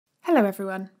Hello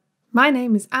everyone, my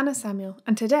name is Anna Samuel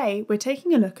and today we're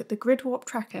taking a look at the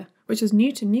GridWarpTracker, which is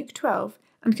new to Nuke 12,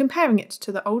 and comparing it to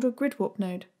the older GridWarp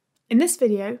node. In this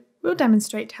video, we'll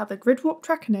demonstrate how the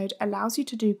GridWarpTracker node allows you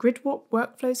to do GridWarp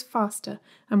workflows faster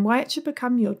and why it should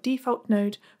become your default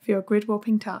node for your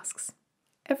GridWarping tasks.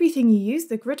 Everything you use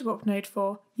the GridWarp node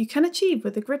for, you can achieve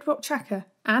with the GridWarpTracker,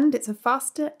 and it's a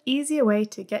faster, easier way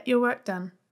to get your work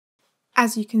done.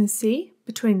 As you can see,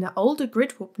 between the older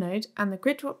GridWarp node and the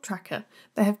GridWarpTracker,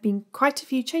 there have been quite a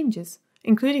few changes,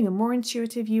 including a more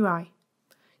intuitive UI.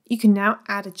 You can now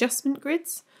add adjustment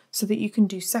grids so that you can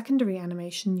do secondary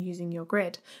animation using your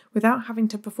grid without having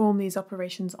to perform these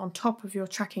operations on top of your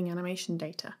tracking animation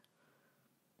data.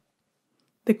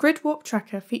 The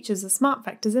GridWarpTracker features a Smart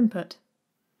Vectors input.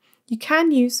 You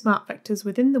can use Smart Vectors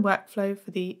within the workflow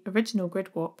for the original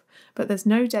GridWarp, but there's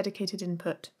no dedicated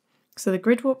input. So the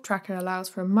GridWarpTracker allows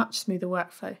for a much smoother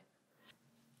workflow.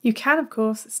 You can, of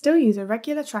course, still use a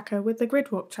regular tracker with the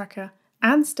GridWarpTracker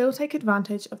and still take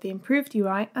advantage of the improved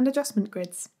UI and adjustment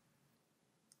grids.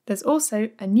 There's also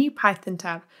a new Python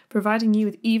tab, providing you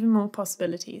with even more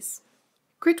possibilities.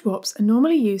 GridWarps are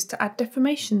normally used to add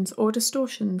deformations or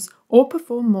distortions, or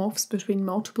perform morphs between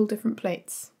multiple different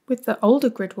plates. With the older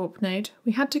GridWarp node,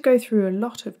 we had to go through a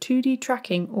lot of 2D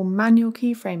tracking or manual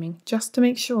keyframing just to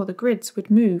make sure the grids would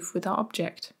move with our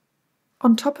object.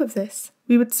 On top of this,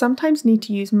 we would sometimes need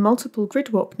to use multiple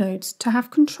GridWarp nodes to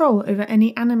have control over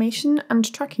any animation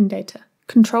and tracking data.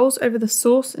 Controls over the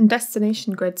source and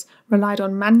destination grids relied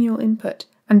on manual input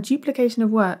and duplication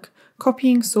of work,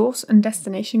 copying source and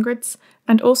destination grids,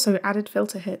 and also added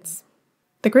filter hits.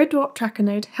 The GridWarpTracker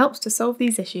node helps to solve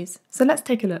these issues, so let's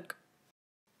take a look.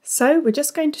 So we're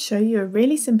just going to show you a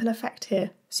really simple effect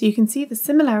here, so you can see the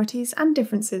similarities and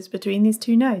differences between these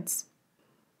two nodes.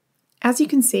 As you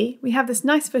can see, we have this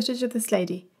nice footage of this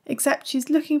lady, except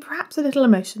she's looking perhaps a little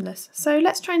emotionless, so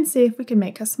let's try and see if we can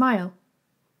make her smile.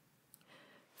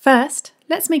 First,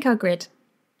 let's make our grid.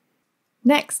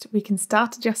 Next, we can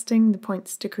start adjusting the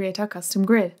points to create our custom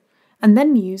grid, and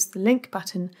then use the link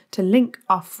button to link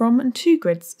our from and to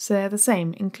grids so they're the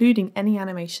same, including any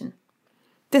animation.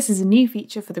 This is a new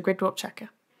feature for the GridWarpTracker.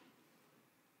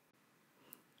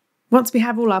 Once we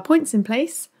have all our points in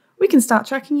place, we can start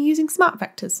tracking using Smart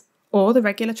Vectors, or the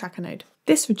regular tracker node.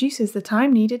 This reduces the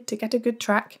time needed to get a good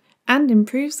track and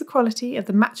improves the quality of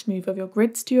the match move of your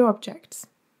grids to your objects.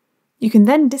 You can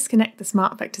then disconnect the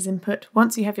Smart Vectors input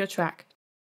once you have your track.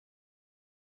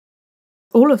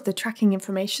 All of the tracking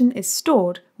information is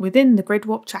stored within the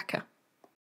GridWarpTracker.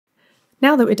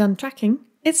 Now that we're done tracking,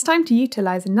 it's time to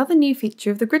utilise another new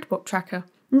feature of the GridWarpTracker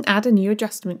and add a new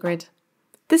adjustment grid.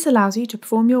 This allows you to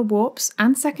perform your warps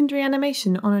and secondary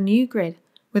animation on a new grid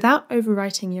without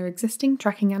overwriting your existing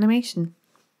tracking animation.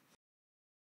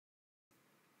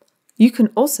 You can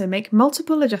also make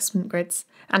multiple adjustment grids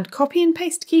and copy and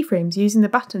paste keyframes using the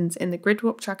buttons in the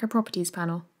GridWarpTracker Properties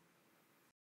panel.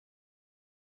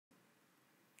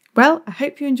 Well, I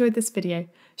hope you enjoyed this video,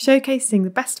 showcasing the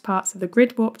best parts of the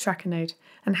GridWarpTracker node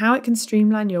and how it can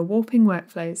streamline your warping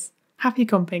workflows. Happy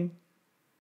comping!